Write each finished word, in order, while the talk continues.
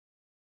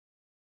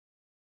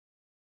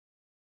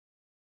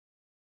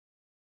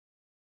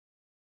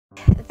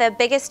the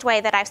biggest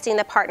way that I've seen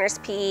the Partners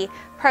PE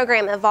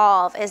program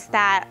evolve is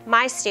that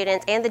my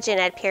students and the Gen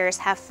Ed peers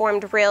have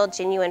formed real,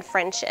 genuine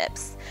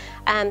friendships.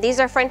 These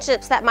are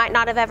friendships that might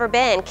not have ever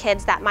been,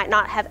 kids that might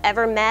not have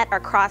ever met or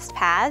crossed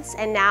paths,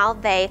 and now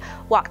they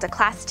walk to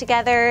class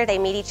together, they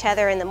meet each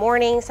other in the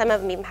morning, some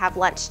of them even have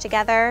lunch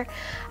together.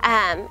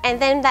 And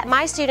then that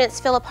my students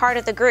feel a part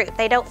of the group.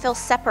 They don't feel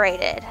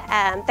separated.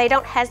 They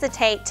don't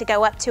hesitate to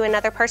go up to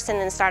another person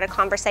and start a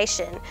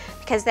conversation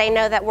because they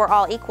know that we're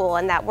all equal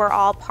and that we're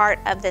all part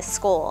of this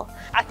school.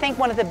 I think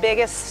one of the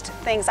biggest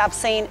things I've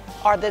seen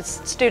are the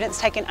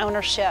students taking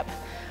ownership.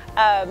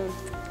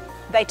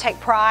 They take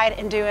pride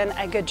in doing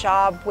a good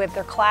job with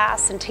their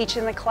class and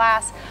teaching the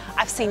class.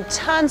 I've seen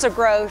tons of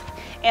growth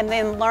in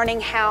them learning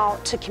how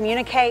to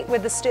communicate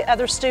with the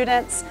other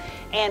students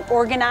and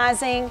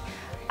organizing.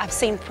 I've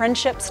seen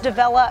friendships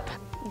develop.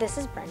 This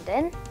is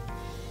Brendan,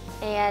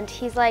 and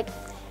he's my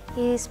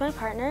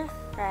partner,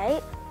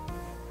 right?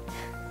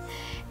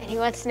 And he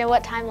wants to know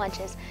what time lunch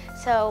is.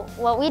 So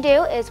what we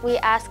do is we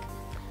ask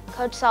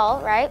Coach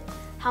Saul, right?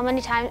 How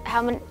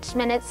much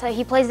minutes, so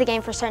he plays the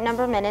game for a certain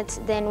number of minutes,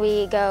 then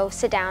we go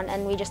sit down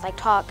and we just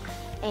talk,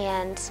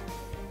 and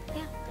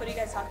yeah. What do you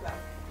guys talk about?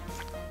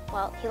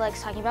 Well, he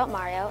likes talking about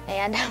Mario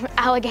and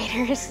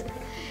alligators,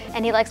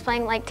 and he likes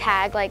playing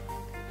tag,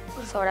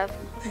 sort of.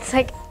 It's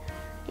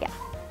yeah.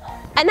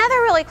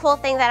 Another really cool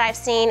thing that I've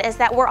seen is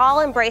that we're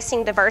all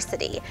embracing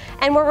diversity,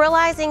 and we're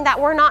realizing that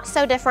we're not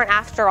so different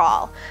after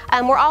all.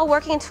 We're all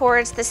working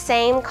towards the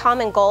same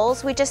common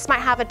goals, we just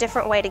might have a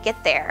different way to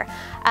get there.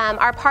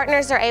 Our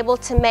partners are able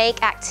to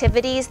make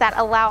activities that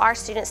allow our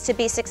students to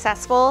be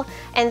successful,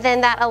 and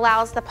then that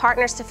allows the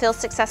partners to feel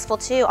successful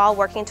too, all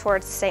working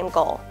towards the same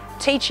goal.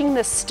 Teaching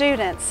the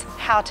students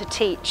how to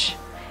teach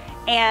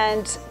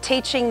and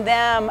teaching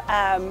them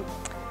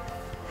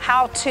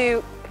how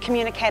to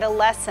communicate a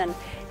lesson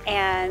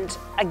and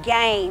a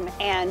game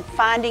and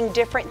finding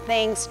different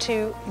things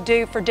to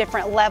do for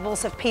different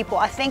levels of people.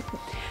 I think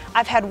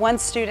I've had one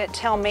student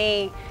tell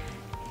me,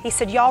 he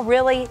said, y'all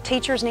really,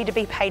 teachers need to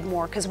be paid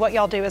more because what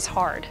y'all do is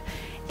hard.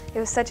 It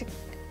was such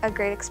a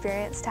great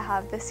experience to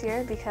have this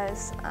year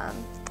because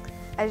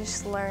I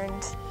just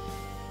learned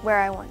where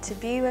I want to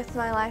be with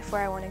my life,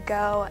 where I want to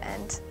go,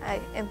 and I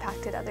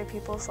impacted other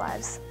people's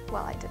lives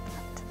while I did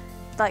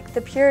that.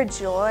 The pure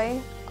joy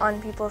on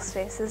people's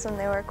faces when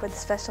they work with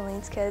special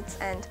needs kids,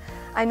 and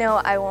I know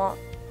I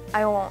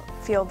won't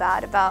feel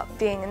bad about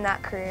being in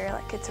that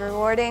career. It's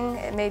rewarding,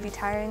 it may be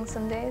tiring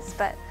some days,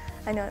 but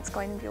I know it's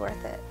going to be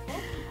worth it.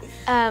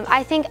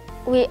 I think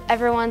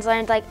everyone's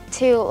learned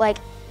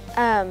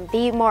to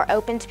be more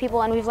open to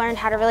people, and we've learned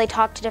how to really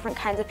talk to different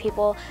kinds of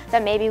people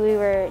that maybe we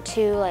were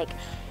too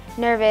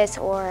nervous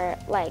or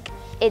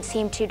it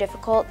seemed too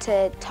difficult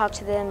to talk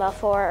to them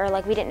before,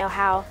 or we didn't know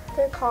how.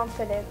 Their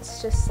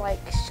confidence just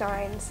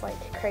shines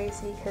like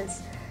crazy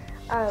because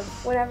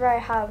whenever I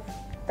have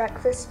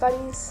breakfast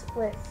buddies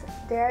with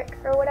Derek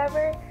or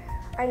whatever,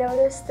 I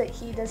notice that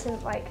he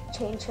doesn't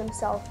change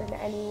himself in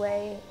any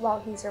way while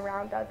he's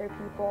around other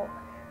people,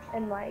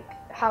 and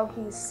how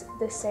he's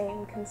the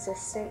same,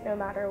 consistent no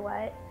matter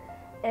what,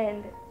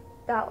 and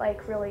that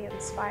really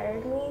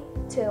inspired me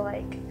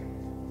to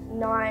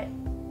not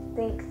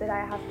think that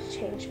I have to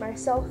change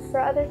myself for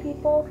other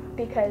people,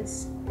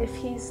 because if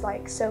he's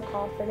so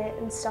confident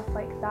and stuff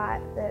like that,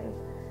 then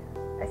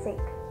I think,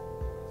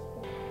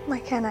 Why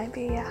can't I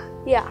be?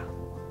 yeah.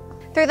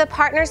 Through the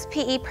Partners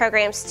PE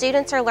program,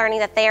 students are learning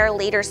that they are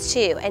leaders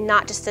too, and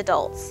not just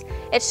adults.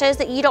 It shows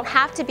that you don't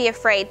have to be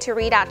afraid to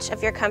reach out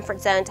of your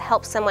comfort zone to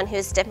help someone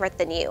who's different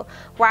than you,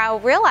 while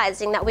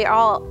realizing that we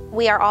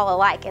are all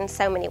alike in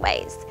so many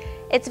ways.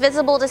 It's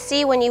visible to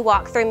see when you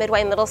walk through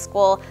Midway Middle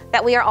School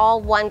that we are all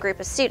one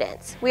group of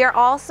students. We are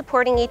all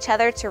supporting each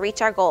other to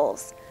reach our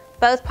goals.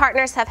 Both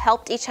partners have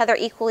helped each other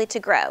equally to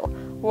grow,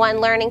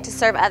 one learning to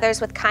serve others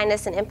with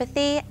kindness and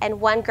empathy, and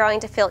one growing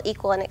to feel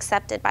equal and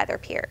accepted by their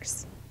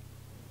peers.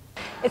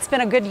 It's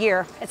been a good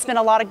year. It's been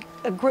a lot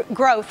of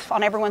growth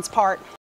on everyone's part.